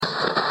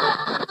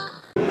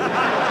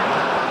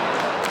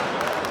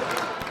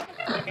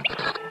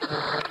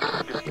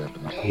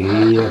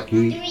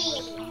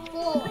This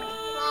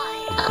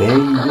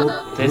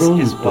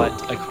is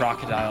what a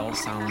crocodile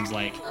sounds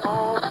like.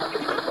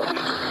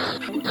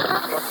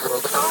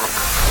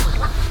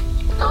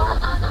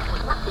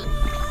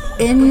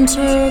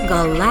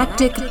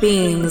 Intergalactic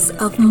beings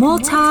of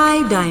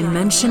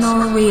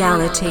multi-dimensional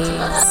realities.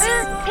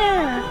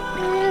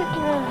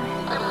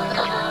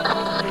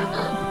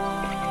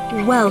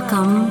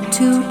 Welcome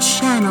to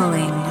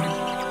Channeling.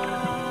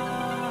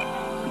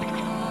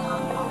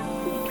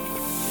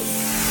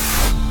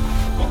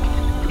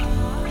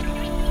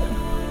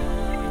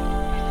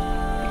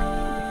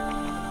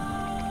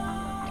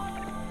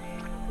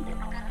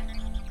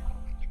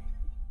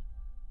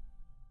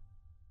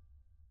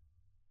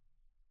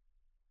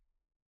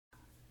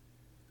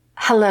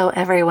 Hello,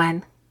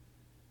 everyone.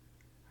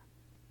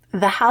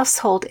 The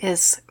household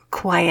is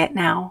quiet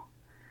now,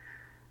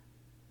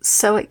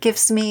 so it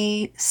gives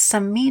me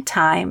some me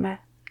time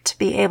to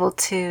be able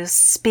to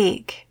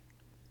speak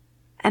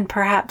and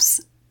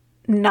perhaps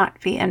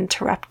not be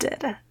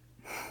interrupted.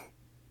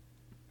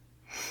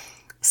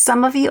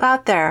 Some of you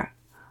out there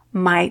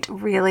might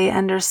really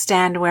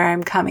understand where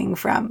I'm coming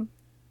from,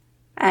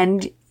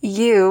 and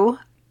you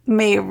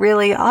may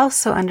really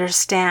also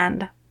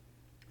understand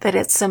that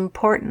it's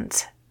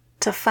important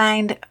to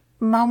find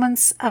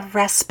moments of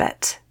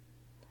respite,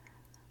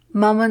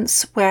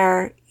 moments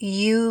where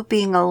you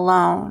being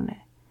alone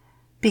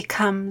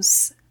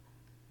becomes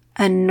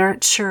a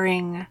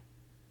nurturing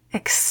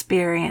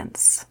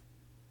experience.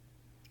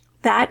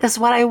 That is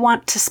what I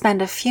want to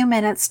spend a few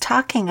minutes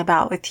talking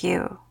about with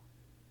you.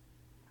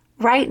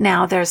 Right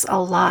now, there's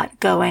a lot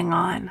going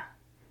on.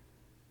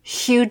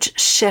 Huge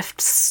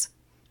shifts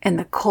in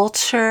the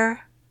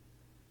culture,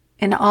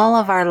 in all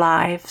of our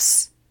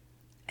lives,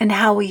 and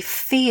how we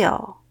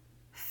feel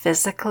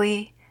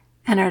physically,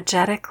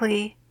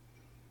 energetically,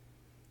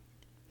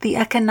 the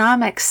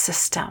economic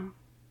system.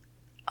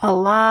 A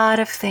lot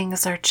of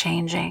things are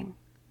changing.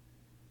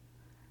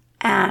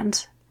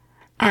 And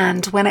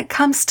when it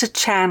comes to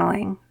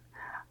channeling,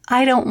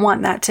 I don't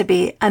want that to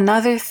be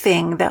another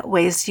thing that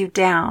weighs you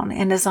down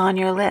and is on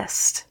your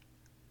list.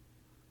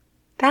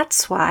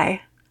 That's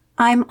why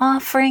I'm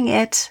offering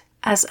it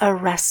as a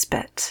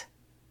respite.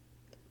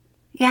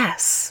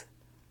 Yes,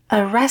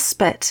 a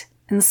respite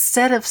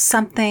instead of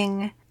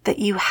something that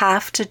you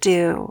have to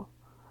do.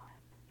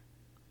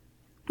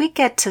 We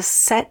get to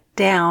set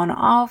down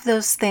all of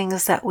those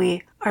things that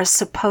we are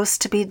supposed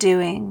to be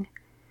doing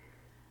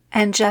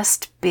and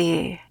just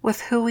be with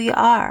who we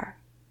are.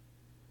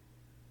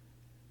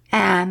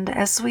 And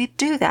as we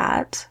do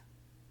that,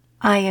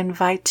 I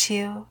invite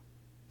you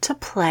to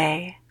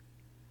play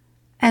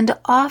and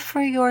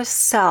offer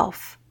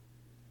yourself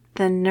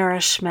the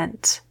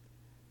nourishment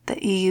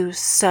that you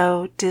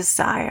so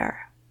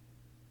desire.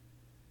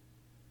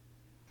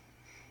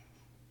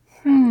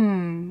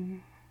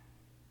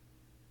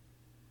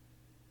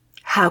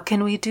 How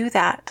can we do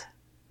that?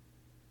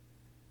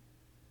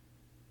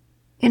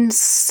 In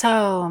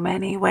so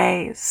many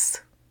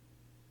ways.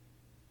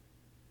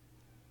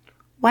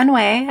 One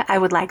way I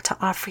would like to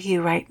offer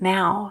you right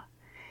now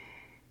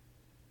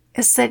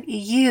is that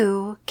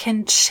you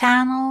can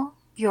channel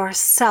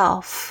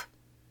yourself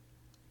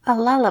a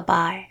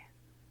lullaby.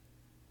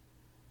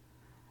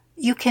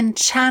 You can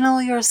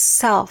channel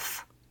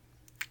yourself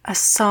a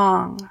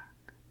song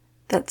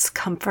that's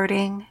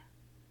comforting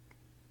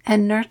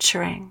and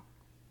nurturing.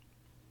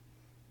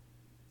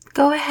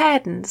 Go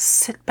ahead and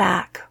sit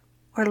back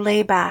or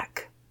lay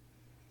back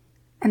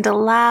and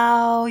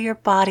allow your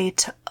body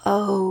to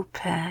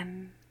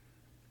open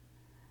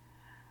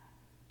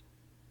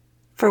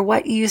for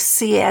what you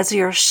see as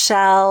your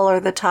shell or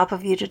the top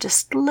of you to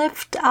just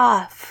lift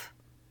off.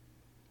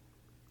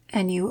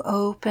 And you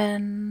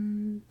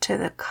open to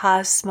the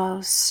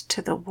cosmos,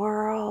 to the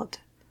world.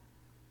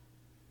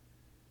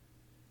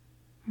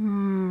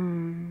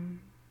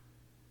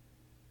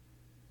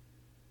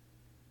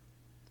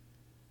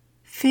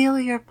 Feel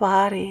your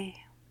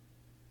body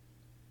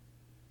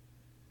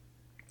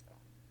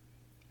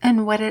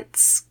and what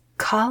it's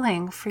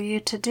calling for you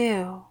to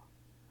do,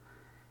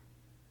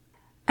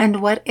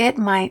 and what it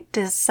might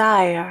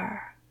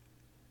desire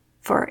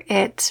for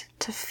it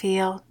to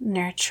feel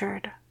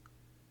nurtured.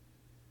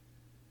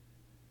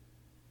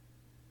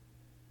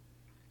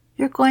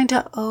 You're going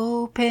to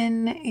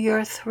open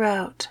your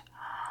throat.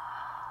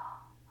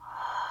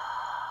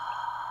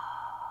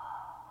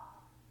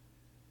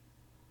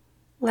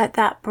 Let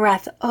that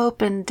breath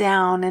open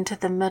down into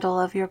the middle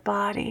of your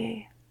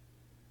body.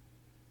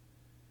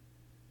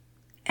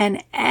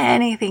 And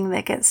anything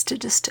that gets to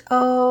just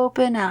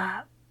open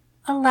up,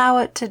 allow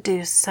it to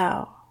do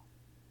so.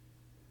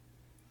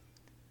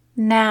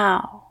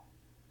 Now,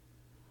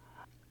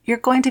 you're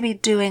going to be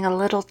doing a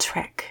little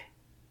trick.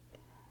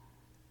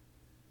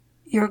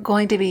 You're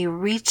going to be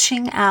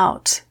reaching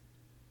out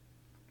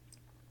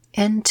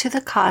into the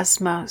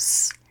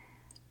cosmos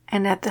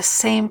and at the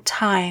same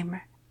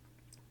time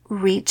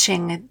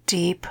reaching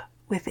deep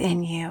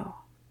within you.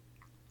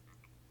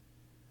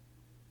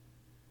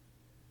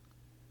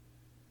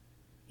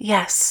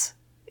 Yes,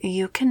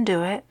 you can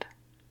do it.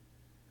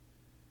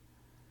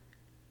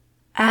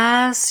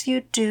 As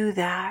you do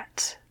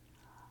that,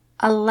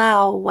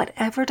 allow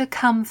whatever to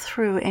come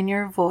through in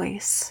your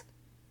voice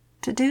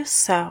to do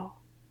so.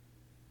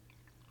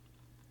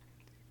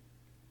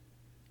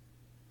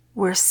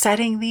 We're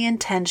setting the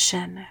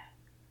intention.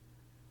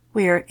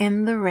 We are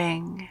in the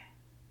ring.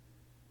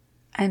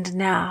 And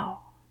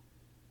now,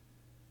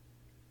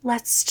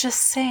 let's just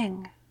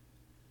sing.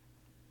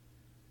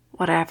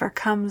 Whatever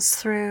comes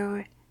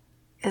through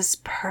is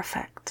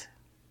perfect.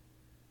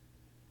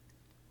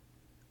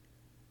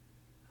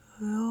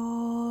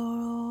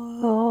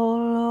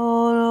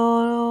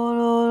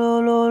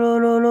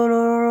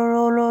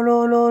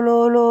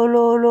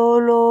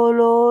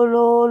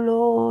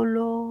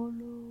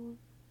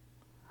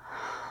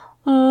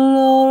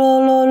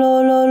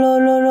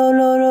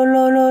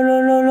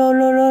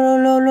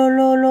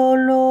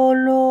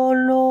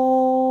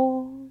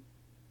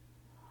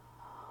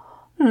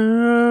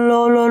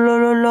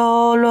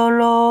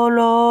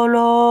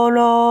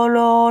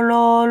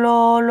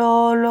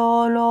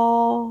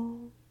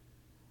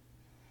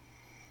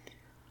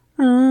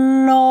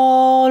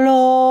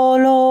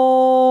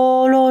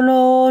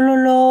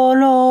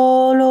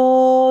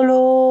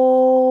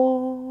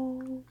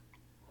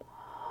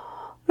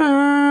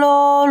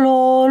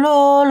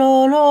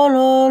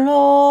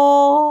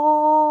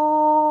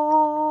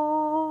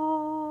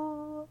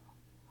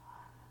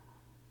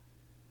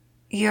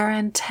 Your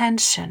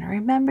intention,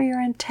 remember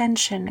your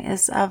intention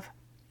is of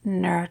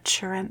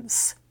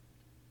nurturance.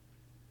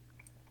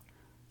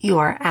 You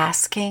are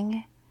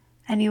asking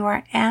and you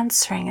are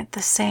answering at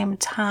the same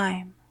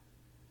time.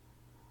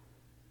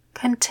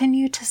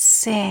 Continue to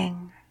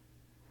sing.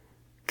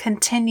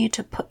 Continue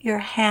to put your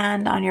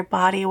hand on your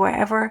body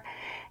wherever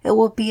it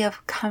will be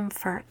of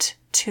comfort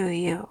to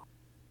you.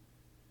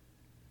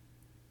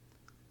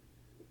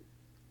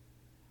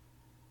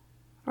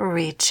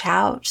 Reach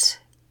out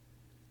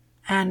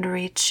and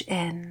reach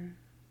in.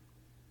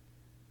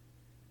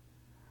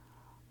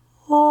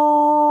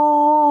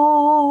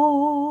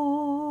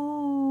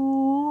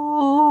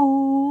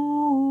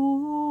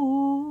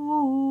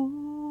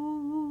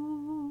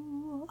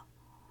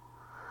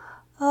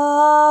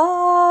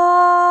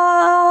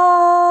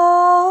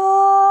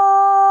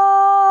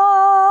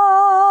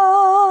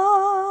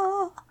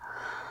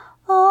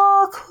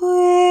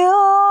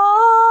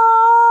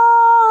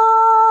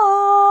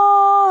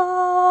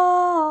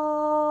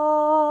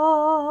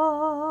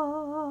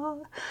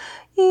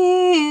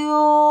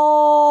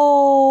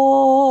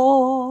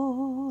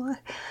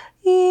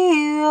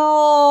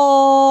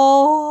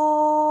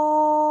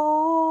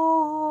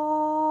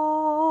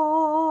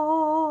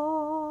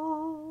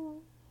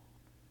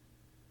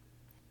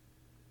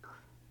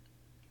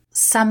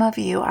 Some of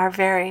you are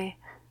very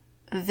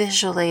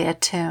visually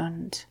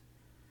attuned,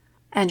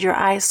 and your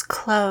eyes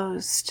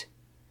closed.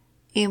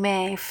 You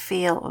may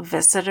feel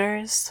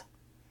visitors.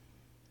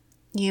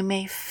 You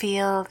may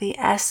feel the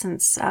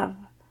essence of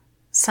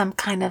some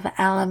kind of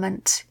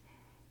element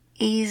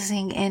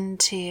easing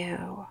into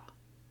you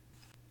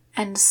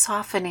and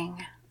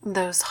softening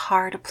those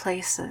hard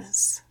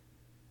places.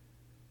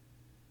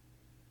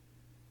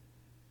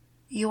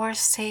 You are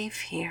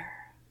safe here.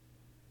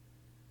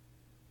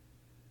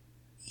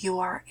 You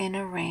are in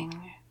a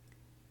ring.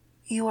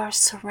 You are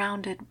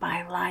surrounded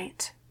by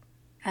light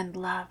and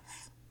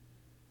love.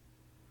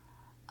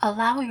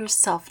 Allow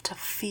yourself to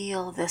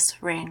feel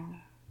this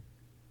ring,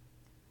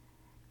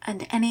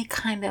 and any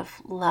kind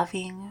of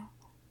loving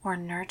or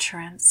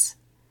nurturance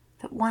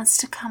that wants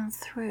to come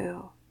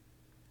through,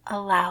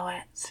 allow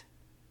it.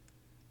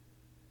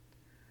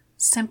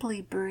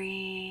 Simply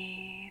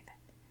breathe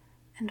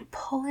and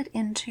pull it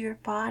into your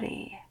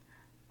body,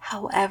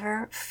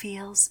 however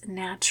feels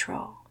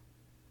natural.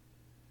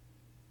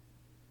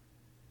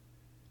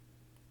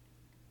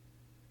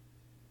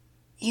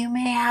 You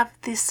may have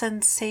the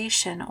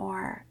sensation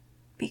or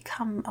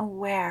become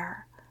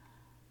aware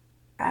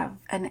of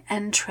an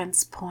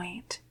entrance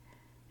point,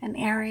 an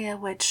area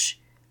which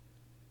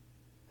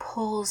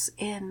pulls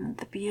in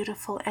the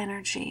beautiful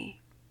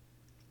energy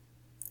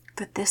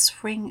that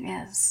this ring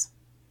is.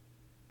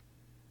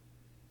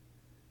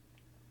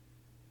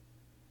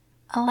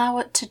 Allow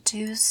it to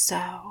do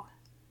so,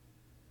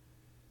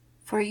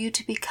 for you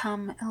to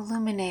become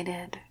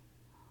illuminated,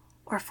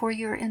 or for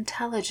your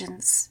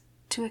intelligence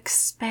to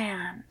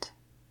expand.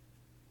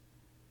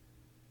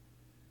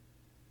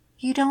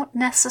 You don't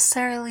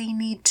necessarily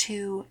need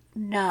to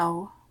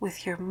know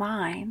with your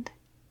mind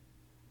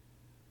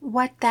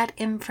what that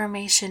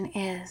information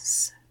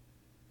is.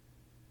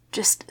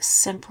 Just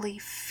simply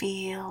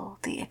feel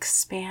the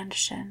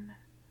expansion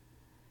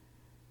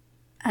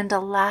and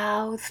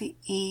allow the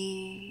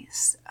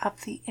ease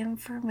of the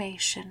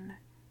information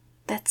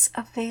that's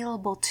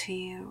available to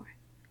you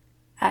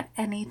at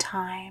any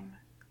time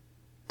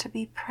to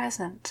be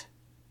present.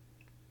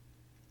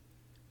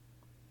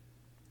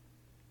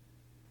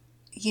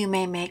 You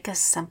may make a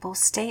simple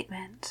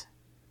statement.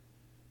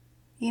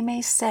 You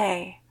may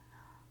say,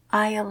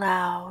 I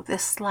allow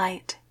this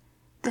light,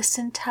 this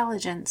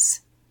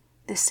intelligence,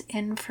 this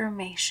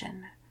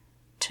information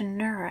to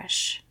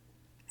nourish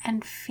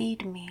and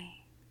feed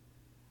me.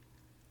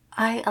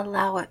 I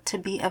allow it to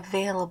be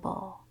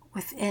available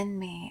within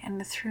me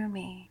and through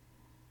me,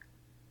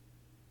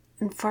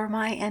 and for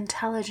my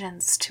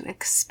intelligence to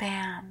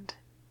expand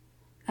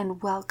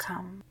and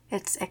welcome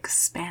its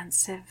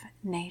expansive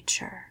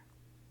nature.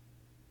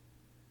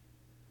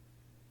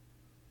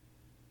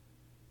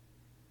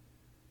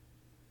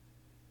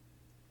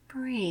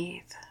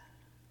 Breathe.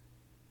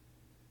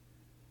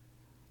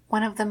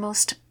 One of the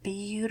most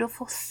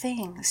beautiful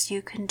things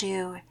you can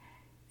do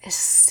is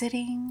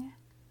sitting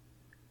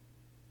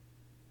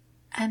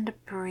and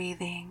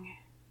breathing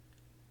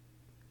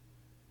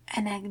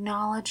and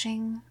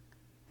acknowledging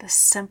the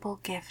simple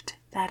gift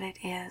that it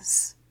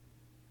is.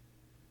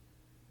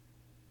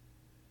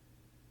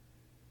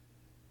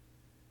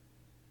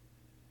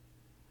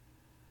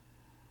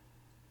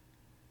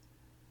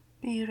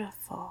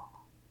 Beautiful.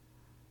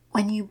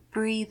 When you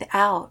breathe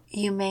out,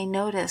 you may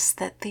notice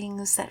that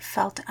things that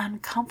felt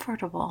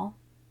uncomfortable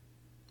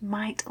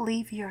might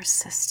leave your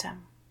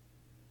system,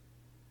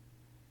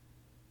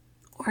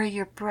 or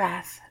your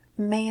breath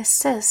may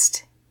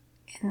assist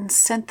in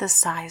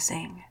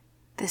synthesizing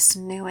this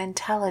new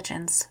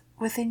intelligence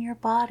within your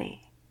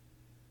body.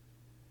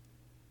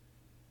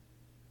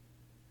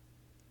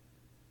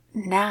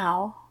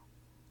 Now,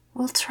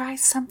 we'll try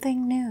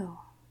something new.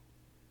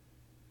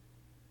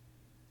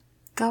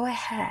 Go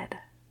ahead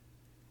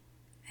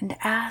and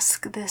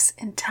ask this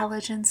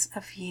intelligence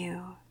of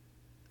you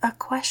a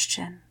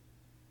question,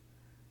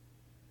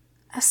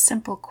 a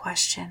simple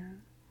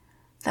question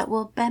that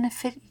will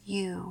benefit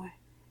you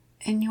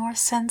in your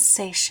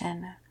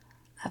sensation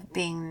of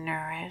being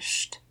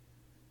nourished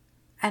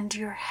and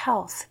your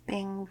health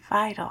being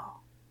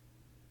vital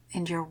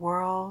and your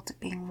world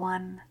being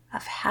one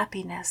of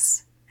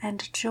happiness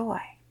and joy.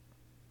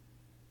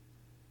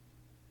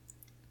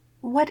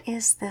 What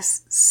is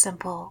this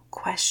simple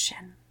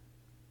question?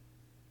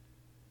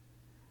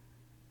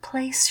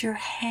 Place your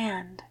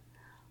hand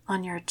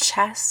on your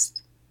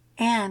chest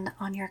and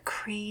on your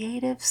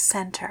creative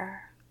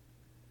center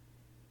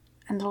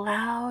and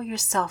allow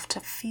yourself to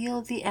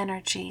feel the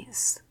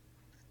energies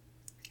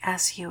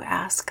as you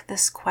ask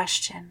this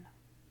question.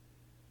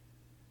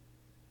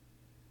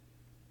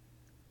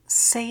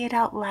 Say it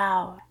out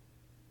loud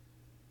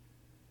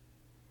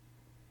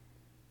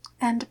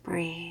and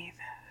breathe.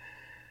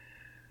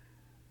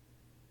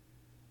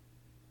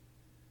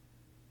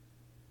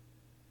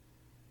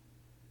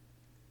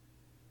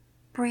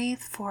 Breathe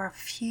for a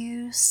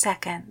few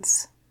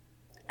seconds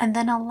and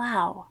then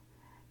allow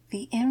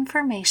the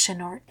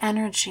information or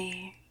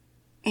energy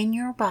in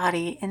your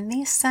body in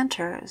these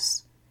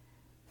centers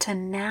to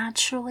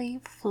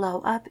naturally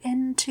flow up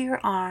into your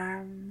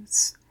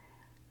arms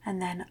and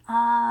then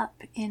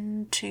up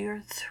into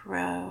your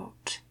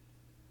throat.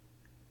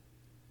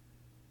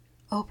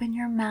 Open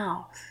your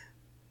mouth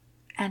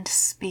and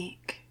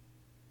speak.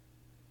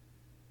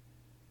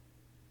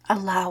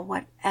 Allow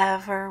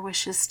whatever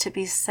wishes to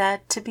be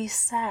said to be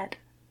said.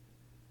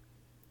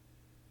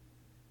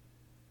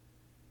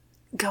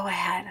 Go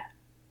ahead.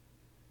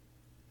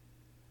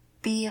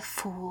 Be a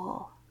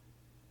fool.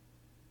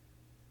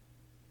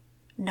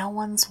 No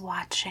one's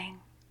watching.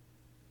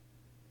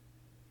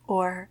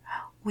 Or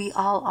we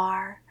all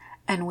are,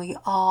 and we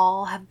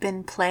all have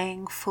been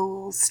playing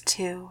fools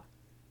too.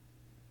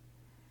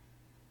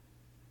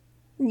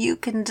 You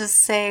can just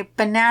say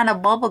banana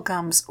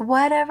bubblegums.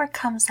 Whatever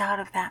comes out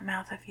of that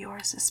mouth of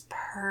yours is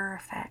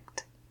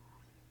perfect.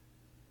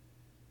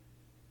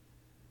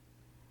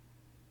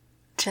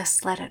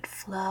 Just let it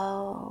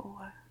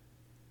flow,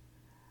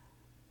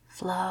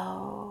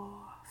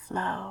 flow,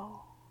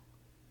 flow.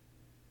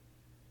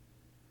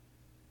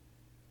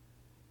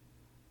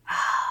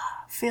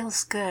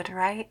 Feels good,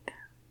 right?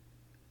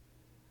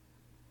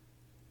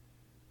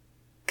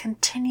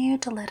 Continue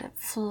to let it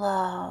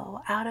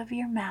flow out of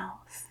your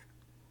mouth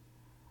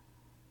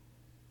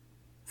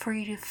for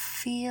you to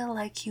feel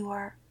like you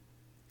are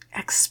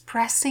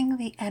expressing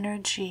the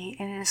energy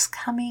and it is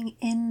coming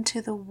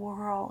into the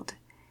world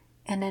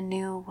in a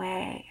new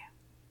way.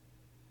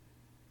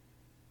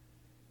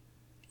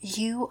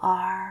 You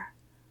are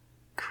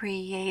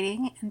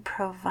creating and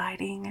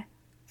providing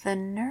the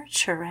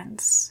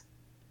nurturance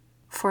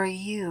for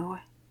you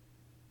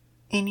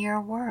in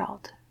your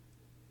world.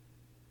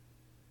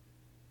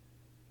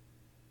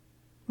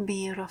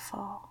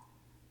 Beautiful.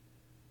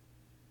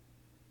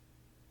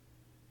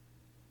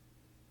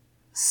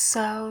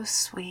 So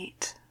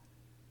sweet.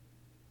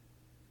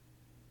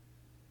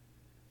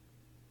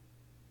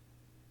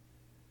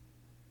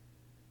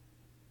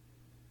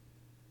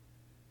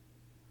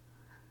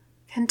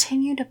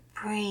 Continue to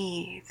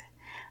breathe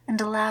and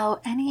allow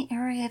any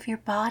area of your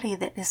body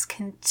that is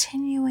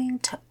continuing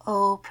to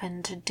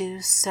open to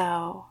do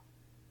so.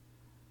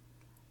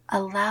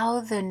 Allow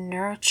the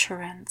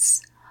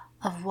nurturance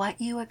of what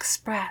you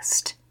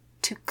expressed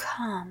to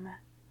come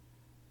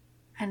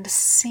and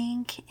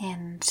sink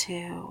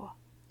into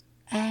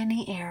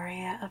any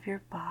area of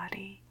your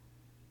body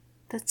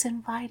that's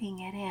inviting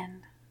it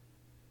in.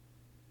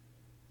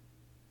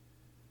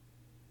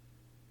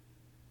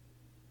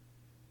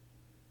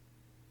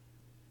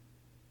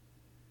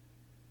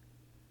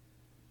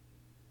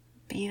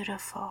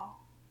 beautiful.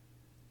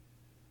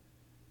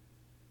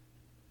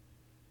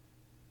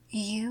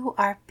 You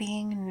are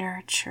being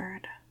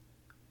nurtured.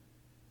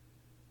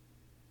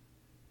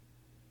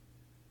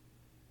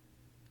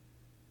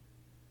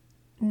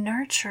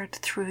 Nurtured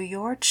through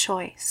your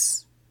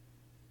choice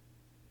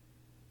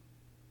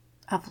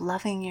of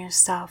loving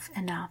yourself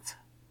enough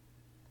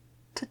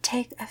to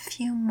take a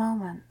few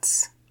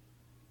moments,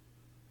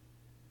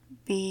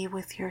 be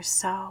with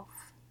yourself,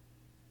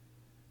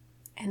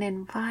 and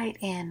invite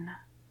in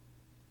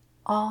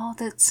all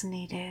that's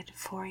needed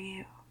for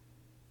you.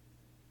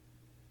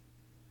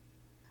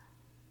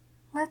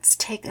 Let's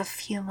take a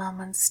few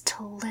moments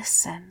to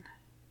listen.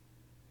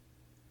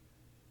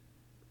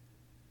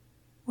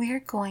 We're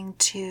going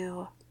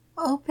to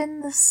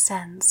open the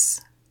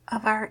sense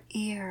of our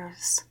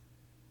ears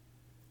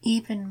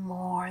even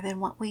more than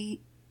what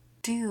we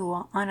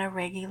do on a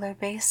regular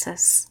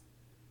basis.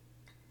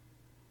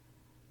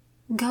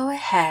 Go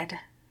ahead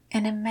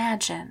and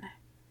imagine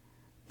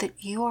that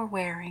you're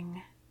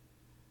wearing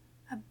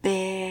a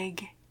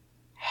big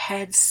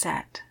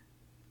headset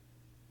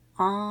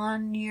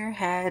on your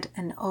head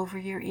and over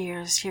your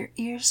ears. Your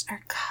ears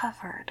are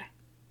covered.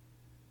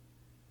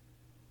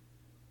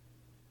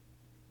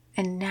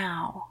 And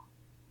now,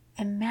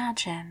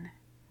 imagine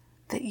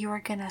that you are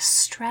going to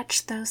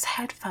stretch those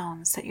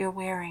headphones that you're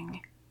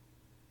wearing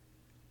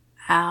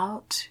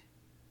out,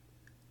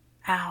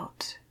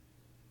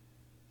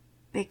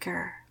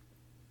 bigger.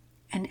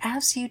 And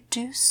as you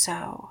do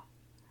so,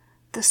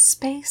 the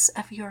space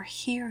of your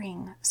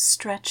hearing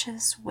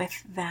stretches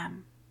with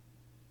them.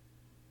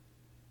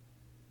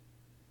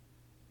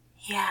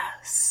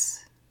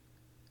 Yes.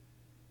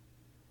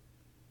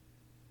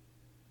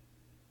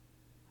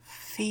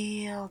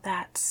 Feel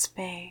that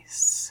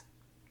space.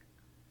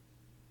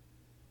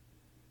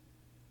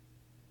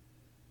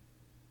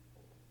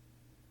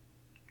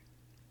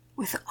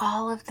 With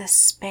all of this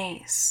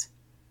space,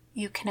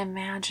 you can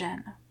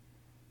imagine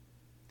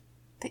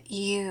that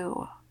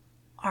you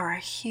are a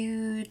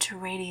huge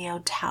radio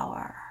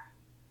tower.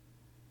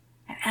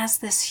 And as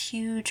this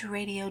huge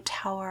radio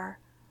tower,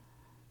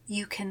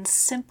 you can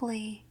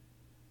simply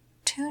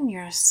tune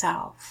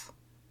yourself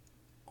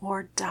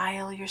or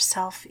dial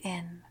yourself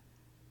in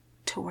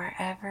to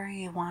wherever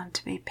you want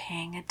to be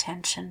paying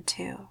attention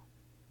to.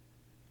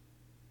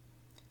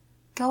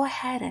 Go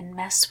ahead and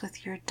mess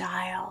with your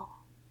dial.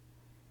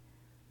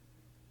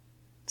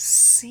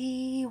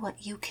 See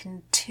what you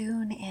can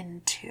tune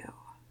into.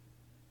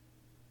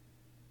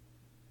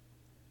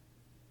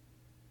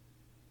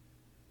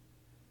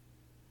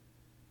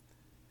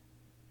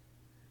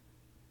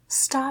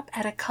 Stop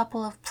at a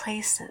couple of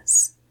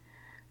places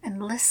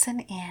and listen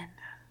in.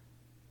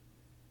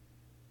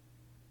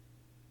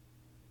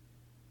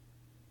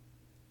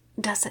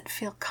 Does it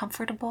feel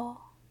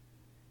comfortable?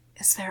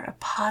 Is there a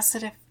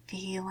positive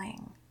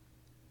feeling?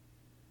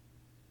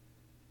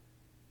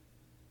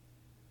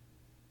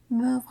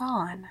 Move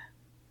on.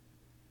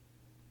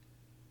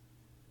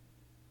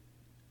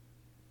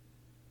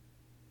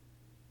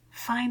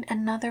 Find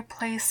another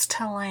place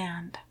to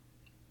land.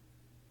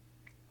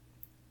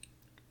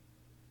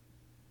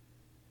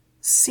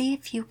 See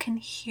if you can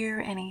hear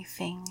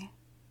anything.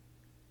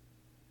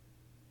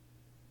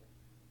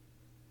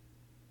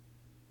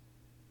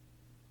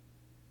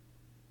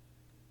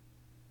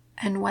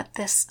 And what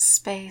this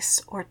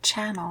space or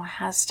channel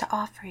has to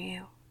offer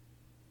you.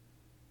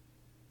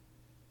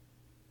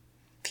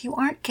 If you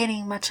aren't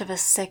getting much of a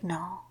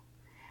signal,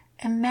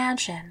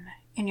 imagine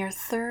in your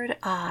third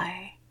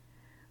eye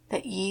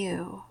that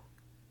you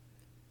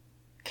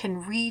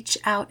can reach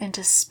out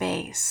into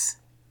space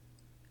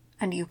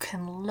and you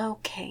can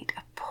locate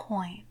a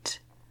point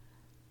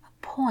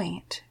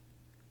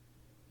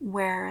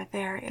where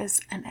there is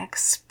an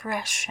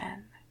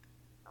expression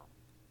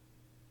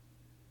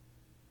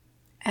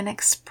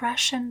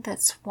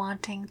that's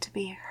wanting to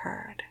be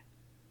heard.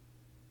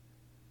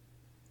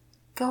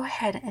 Go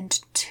ahead and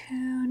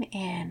tune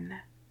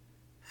in,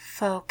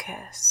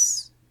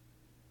 focus.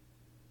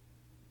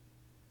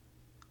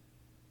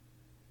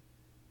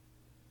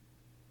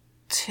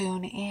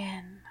 Tune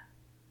in,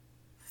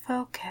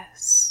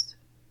 focus.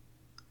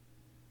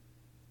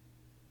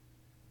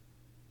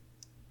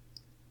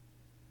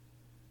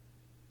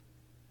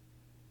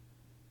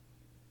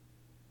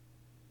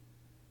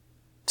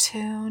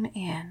 Tune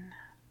in,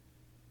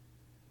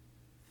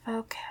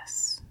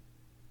 focus.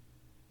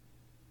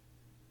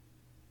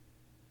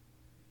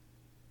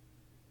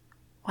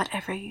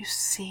 Whatever you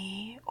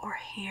see or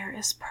hear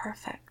is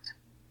perfect.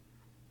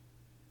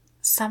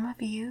 Some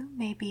of you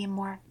may be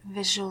more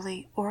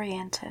visually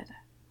oriented.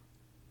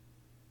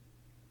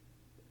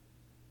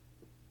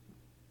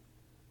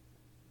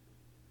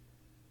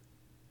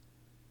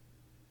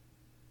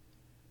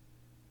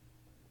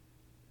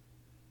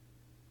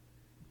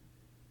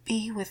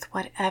 Be with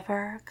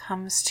whatever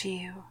comes to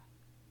you.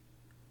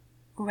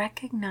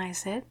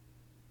 Recognize it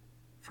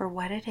for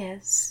what it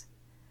is.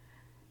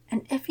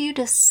 And if you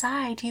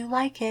decide you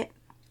like it,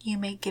 you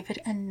may give it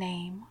a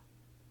name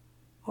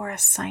or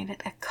assign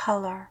it a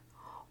color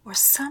or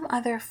some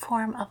other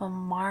form of a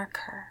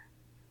marker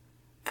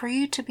for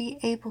you to be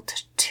able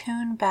to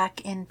tune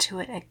back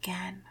into it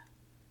again.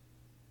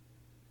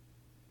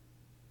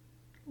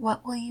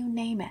 What will you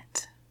name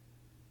it?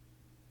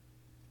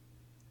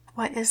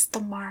 What is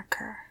the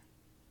marker?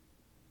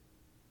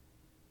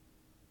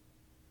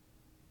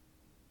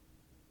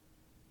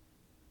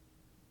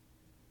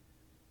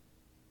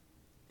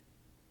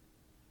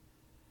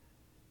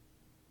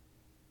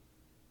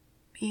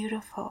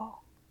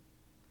 Beautiful.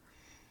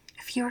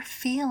 If you're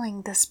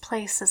feeling this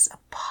place as a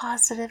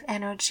positive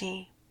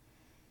energy,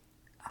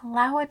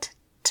 allow it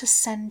to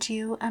send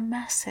you a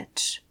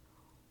message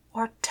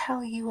or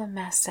tell you a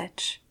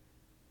message.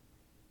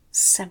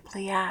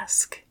 Simply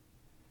ask,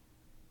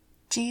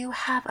 do you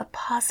have a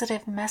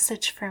positive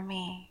message for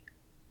me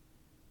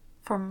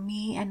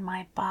and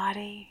my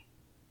body,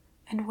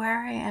 and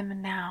where I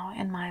am now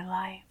in my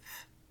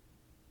life?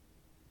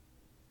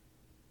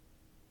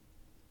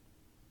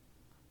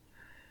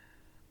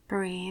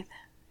 Breathe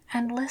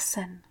and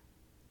listen.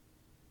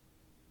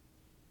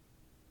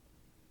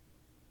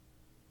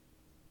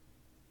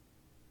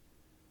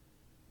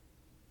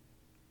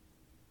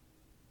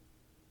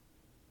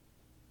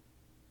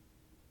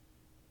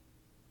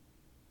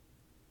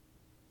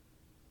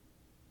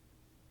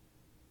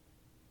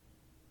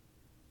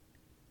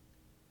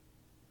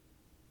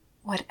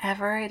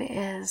 Whatever it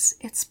is,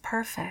 it's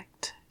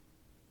perfect.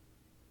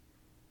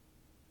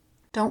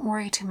 Don't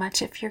worry too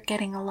much if you're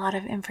getting a lot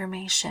of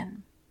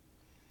information.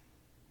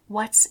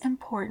 What's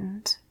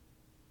important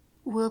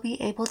will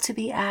be able to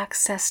be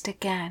accessed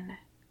again.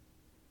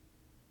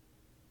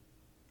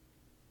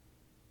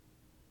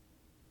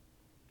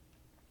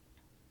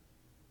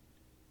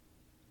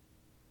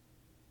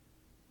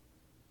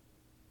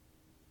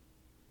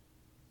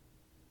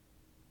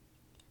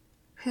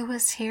 Who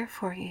is here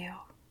for you?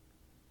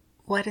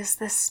 What is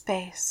this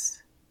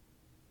space?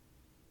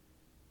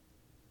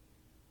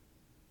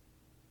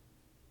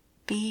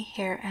 Be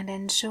here and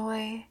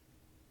enjoy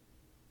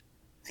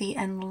the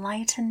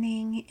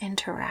enlightening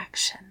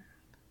interaction.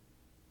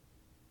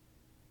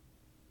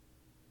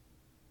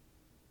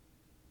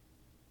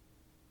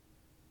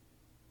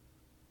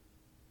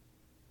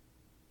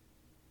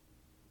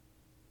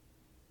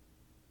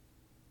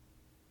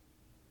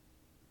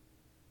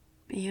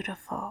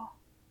 Beautiful.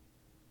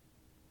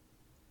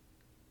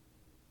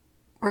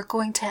 We're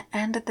going to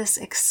end this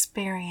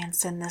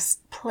experience in this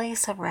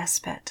place of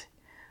respite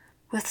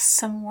with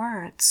some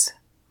words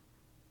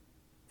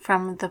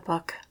from the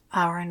book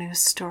Our New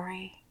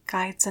Story,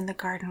 Guides in the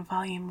Garden,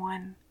 Volume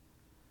 1,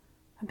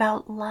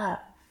 about love.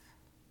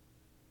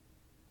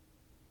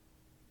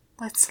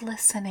 Let's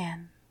listen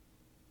in.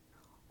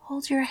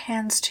 Hold your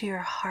hands to your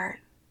heart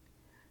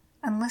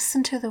and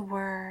listen to the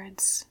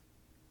words.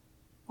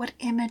 What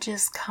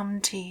images come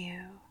to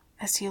you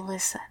as you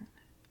listen?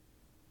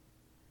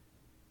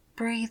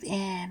 Breathe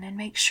in and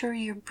make sure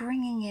you're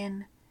bringing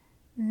in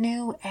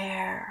new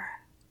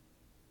air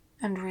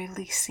and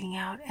releasing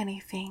out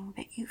anything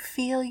that you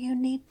feel you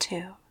need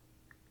to.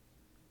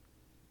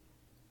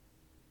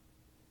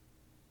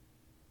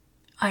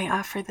 I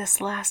offer this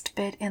last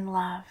bit in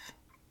love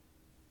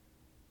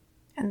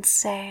and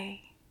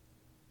say,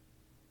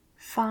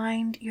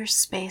 find your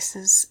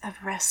spaces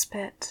of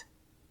respite.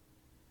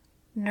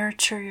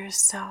 Nurture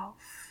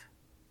yourself.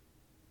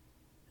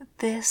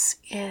 This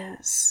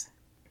is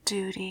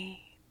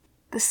duty.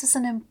 This is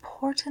an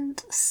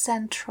important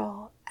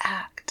central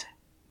act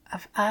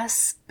of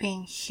us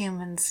being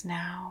humans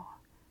now,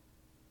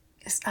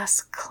 is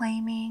us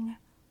claiming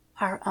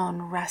our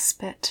own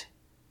respite,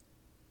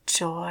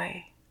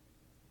 joy,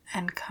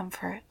 and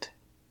comfort.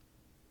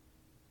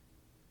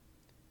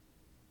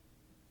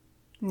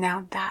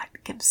 Now that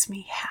gives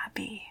me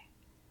happy,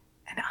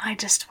 and I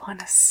just want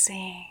to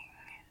sing.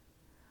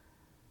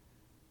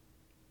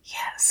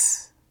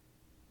 Yes,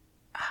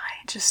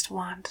 I just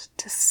want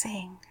to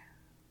sing.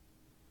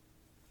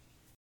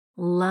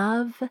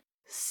 Love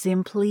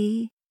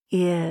simply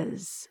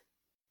is.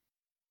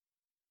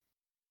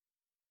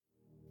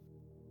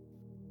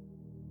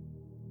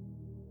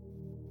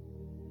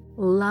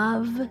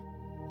 Love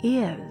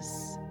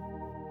is.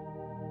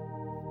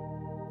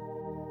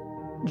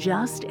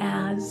 Just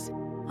as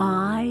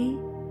I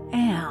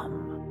am.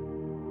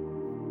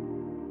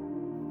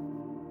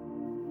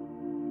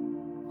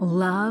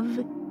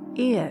 Love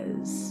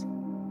is.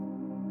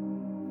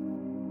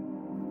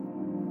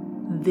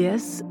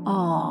 This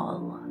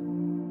all.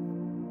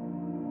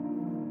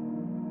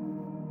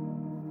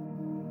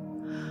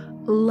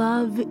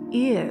 Love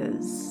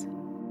is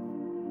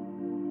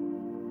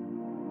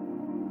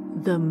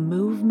the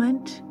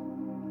movement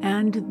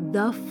and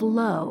the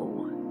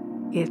flow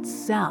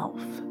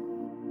itself.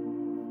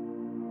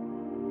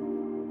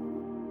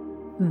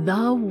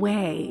 The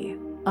way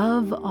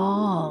of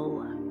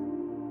all.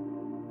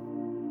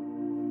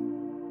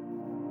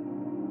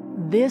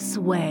 This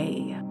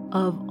way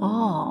of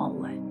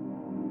all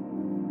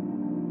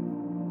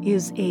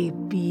is a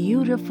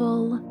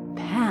beautiful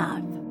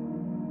path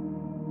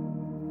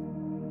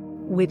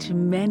which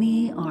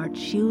many are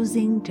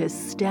choosing to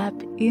step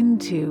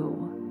into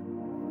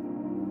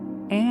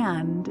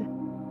and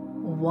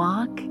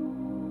walk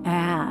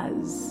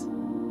as.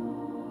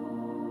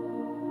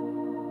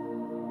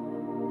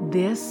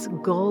 This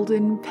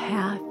golden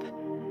path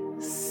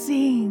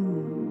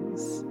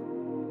sings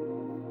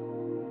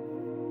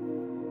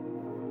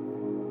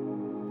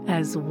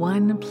as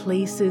one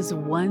places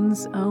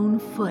one's own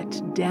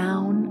foot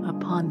down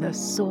upon the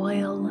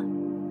soil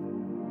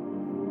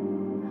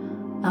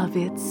of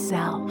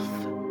itself.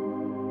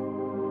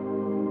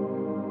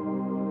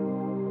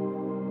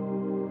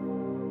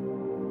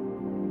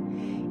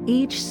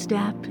 Each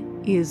step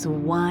is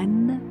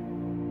one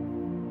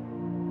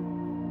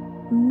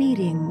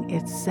meeting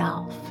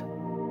itself.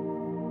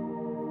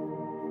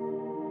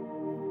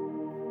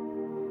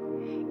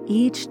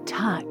 Each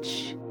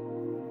touch,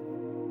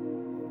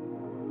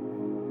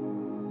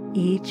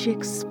 each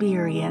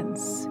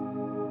experience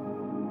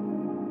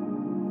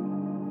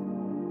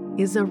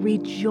is a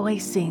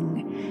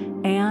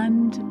rejoicing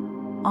and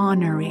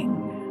honoring.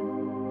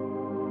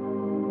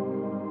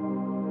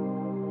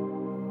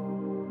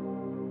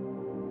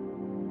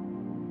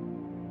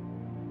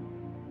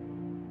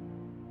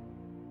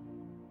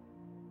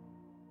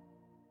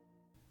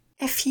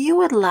 If you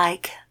would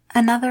like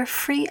another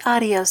free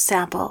audio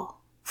sample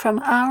from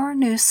our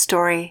news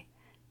story,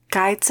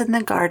 Guides in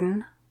the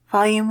Garden,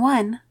 Volume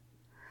 1,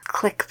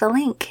 click the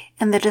link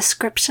in the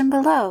description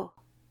below.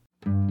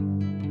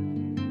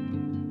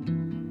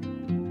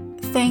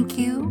 Thank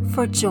you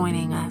for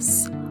joining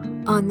us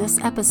on this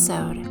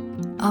episode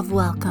of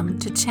Welcome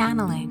to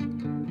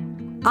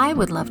Channeling. I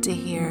would love to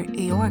hear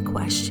your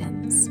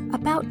questions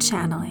about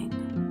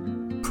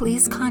channeling.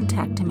 Please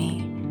contact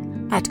me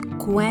at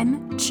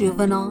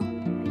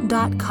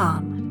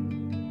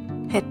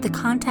gwenjuvenal.com. Hit the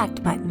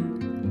contact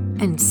button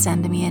and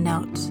send me a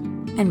note,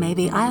 and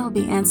maybe I'll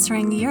be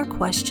answering your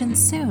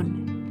questions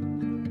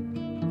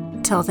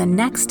soon. Till the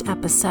next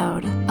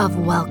episode of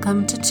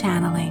Welcome to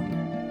Channeling,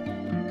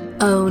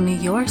 own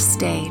your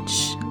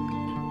stage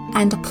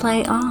and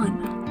play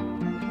on.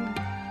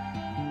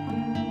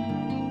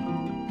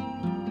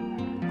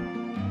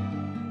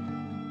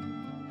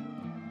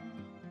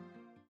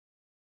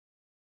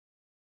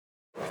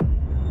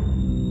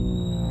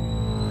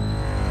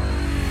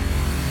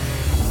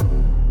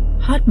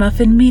 Hot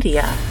Muffin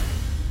Media.